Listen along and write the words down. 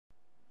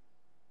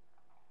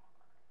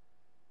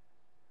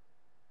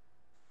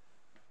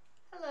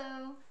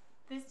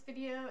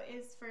video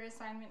is for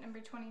assignment number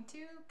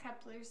 22,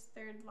 Kepler's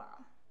third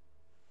law.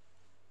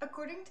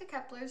 According to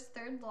Kepler's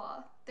third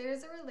law, there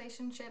is a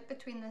relationship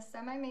between the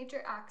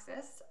semi-major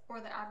axis, or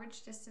the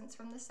average distance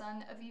from the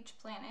sun of each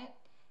planet,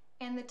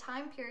 and the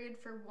time period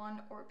for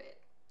one orbit.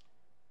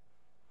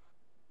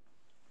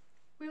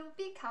 We will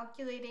be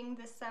calculating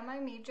the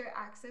semi-major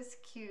axis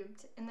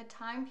cubed and the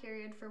time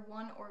period for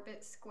one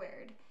orbit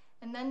squared,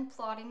 and then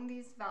plotting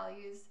these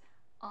values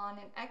on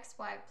an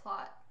XY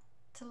plot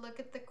to look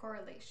at the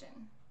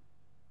correlation.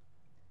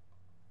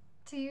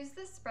 To use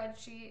this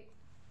spreadsheet,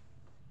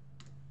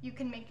 you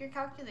can make your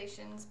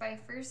calculations by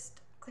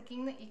first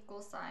clicking the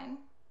equal sign,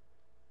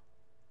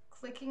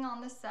 clicking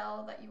on the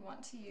cell that you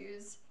want to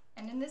use,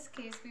 and in this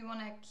case we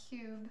want to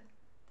cube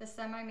the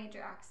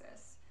semi-major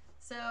axis.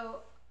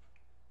 So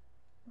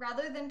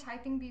rather than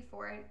typing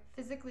before, I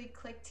physically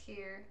clicked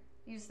here,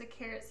 used the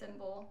caret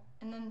symbol,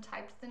 and then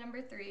typed the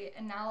number 3,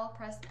 and now I'll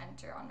press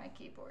enter on my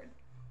keyboard.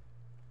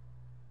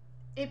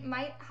 It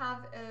might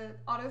have an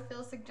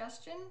autofill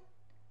suggestion,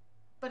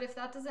 but if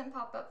that doesn't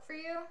pop up for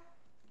you,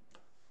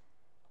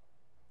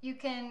 you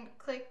can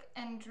click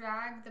and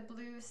drag the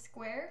blue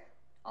square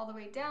all the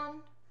way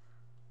down,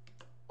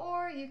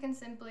 or you can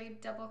simply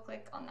double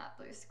click on that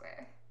blue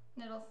square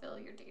and it'll fill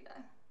your data.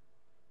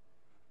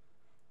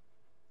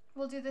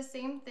 We'll do the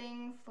same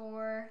thing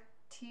for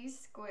t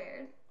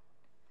squared.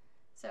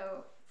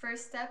 So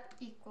first step,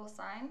 equal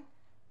sign.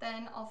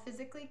 Then I'll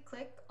physically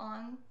click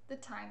on the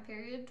time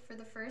period for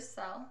the first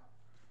cell,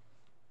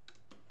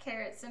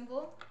 caret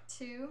symbol,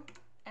 2,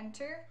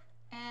 enter,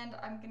 and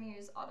I'm going to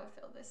use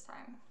autofill this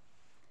time.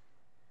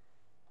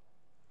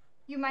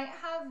 You might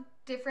have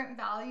different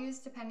values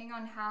depending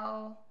on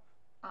how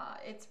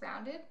it's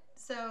rounded.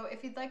 So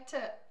if you'd like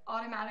to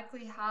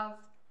automatically have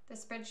the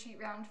spreadsheet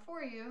round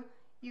for you,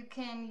 you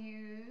can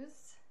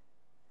use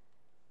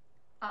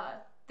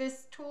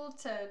this tool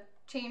to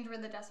change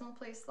where the decimal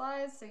place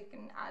lies, so you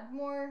can add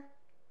more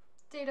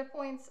data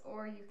points,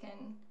 or you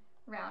can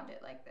round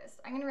it like this.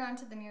 I'm going to round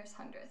to the nearest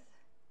hundredth.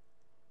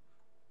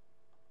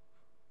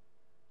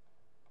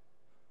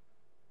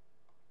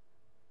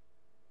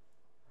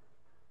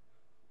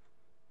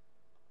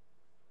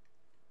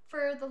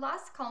 For the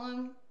last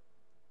column,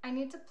 I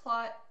need to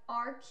plot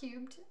r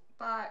cubed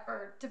by,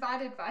 or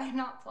divided by,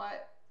 not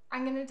plot.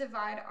 I'm going to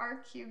divide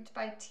r cubed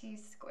by t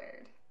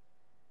squared.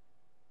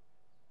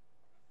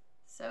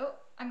 So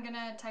I'm going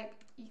to type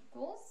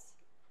equals,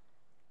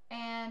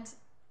 and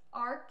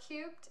r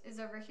cubed is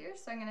over here,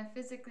 so I'm going to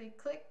physically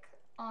click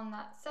on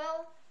that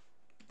cell,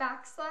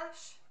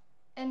 backslash,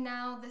 and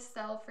now the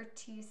cell for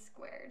t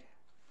squared.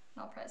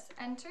 And I'll press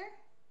enter,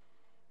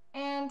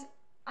 and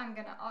I'm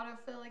going to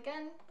autofill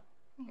again.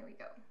 Here we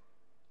go.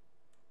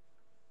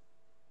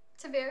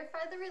 To verify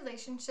the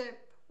relationship,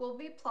 we'll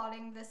be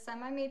plotting the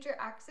semi-major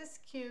axis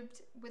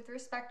cubed with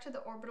respect to the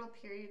orbital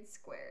period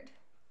squared.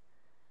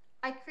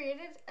 I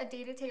created a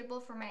data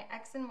table for my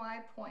x and y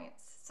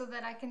points so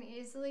that I can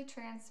easily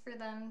transfer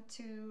them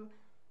to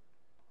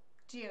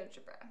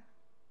GeoGebra.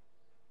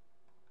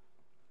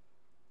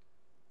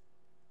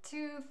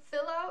 To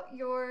fill out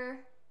your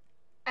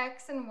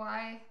x and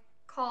y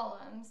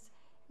columns,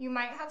 you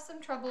might have some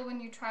trouble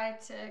when you try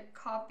to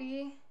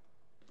copy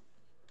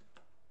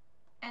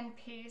and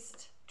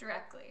paste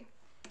directly.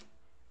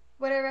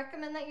 What I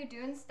recommend that you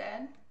do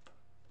instead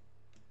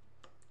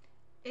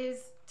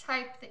is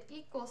type the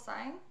equal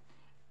sign,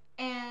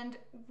 and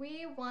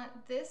we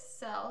want this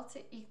cell to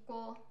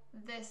equal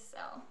this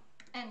cell.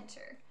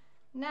 Enter.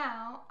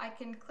 Now I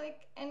can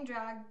click and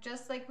drag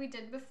just like we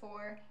did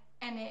before,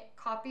 and it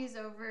copies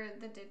over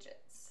the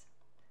digits.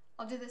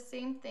 I'll do the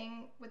same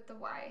thing with the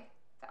y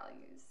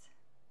values.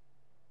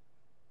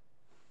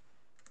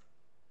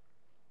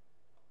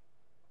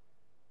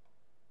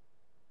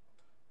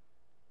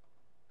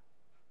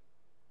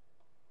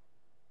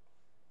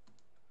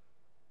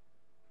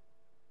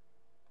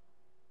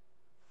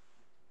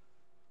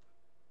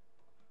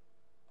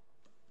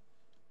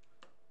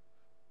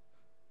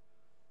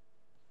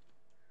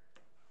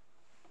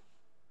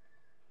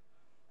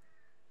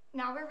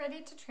 Now we're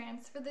ready to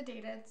transfer the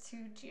data to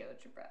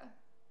GeoGebra.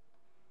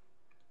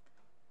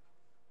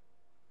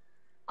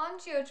 On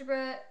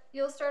GeoGebra,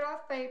 you'll start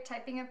off by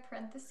typing a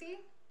parenthesis,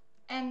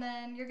 and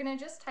then you're going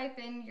to just type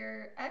in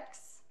your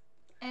x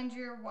and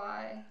your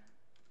y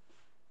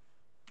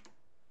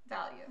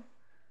value.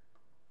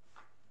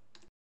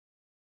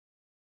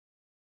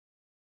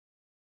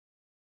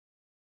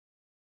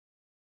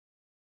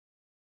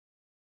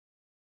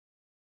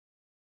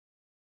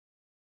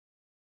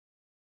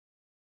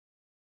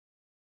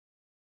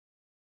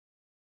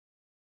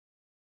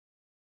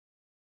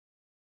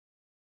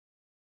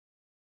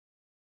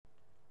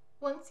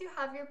 Once you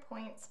have your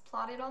points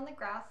plotted on the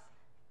graph,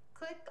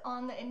 click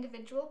on the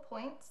individual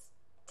points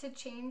to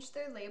change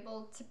their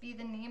label to be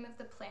the name of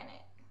the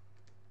planet.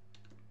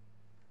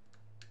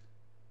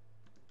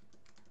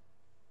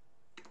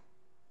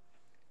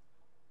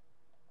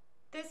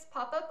 This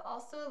pop-up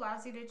also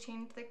allows you to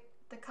change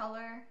the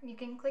color. You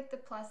can click the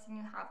plus and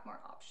you have more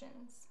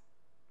options.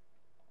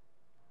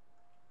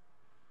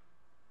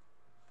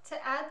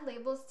 To add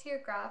labels to your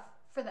graph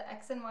for the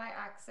X and Y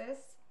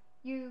axis,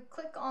 you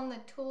click on the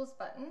Tools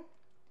button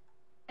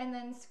and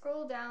then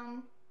scroll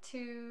down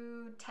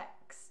to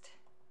Text.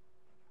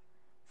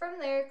 From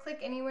there, click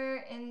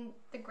anywhere in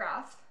the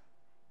graph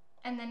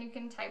and then you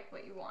can type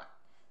what you want.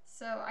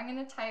 So I'm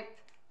going to type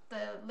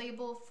the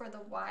label for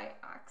the Y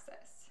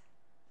axis.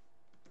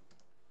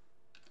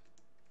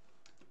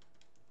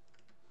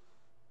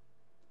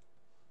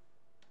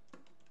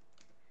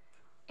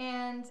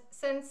 And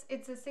since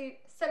it's a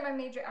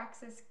semi-major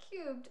axis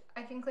cubed,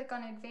 I can click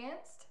on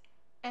Advanced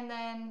and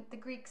then the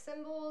Greek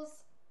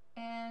symbols,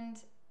 and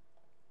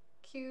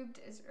cubed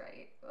is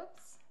right.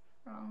 Whoops,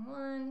 wrong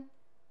one.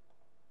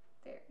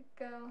 There we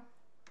go.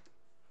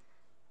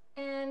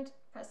 And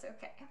press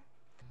OK.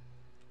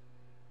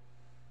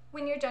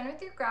 When you're done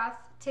with your graph,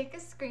 take a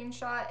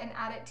screenshot and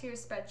add it to your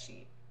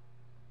spreadsheet.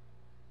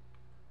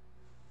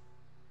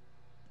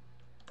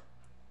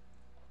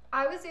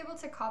 I was able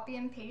to copy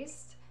and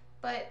paste,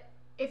 but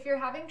if you're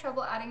having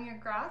trouble adding your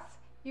graph,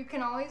 you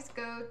can always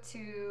go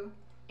to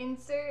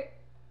Insert,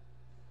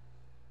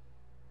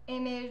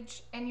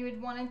 Image, and you would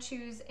want to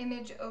choose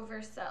Image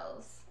over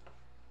Cells.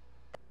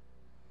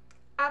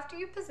 After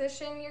you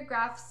position your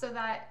graph so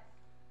that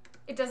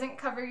it doesn't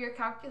cover your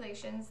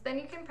calculations, then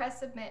you can press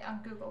Submit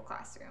on Google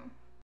Classroom.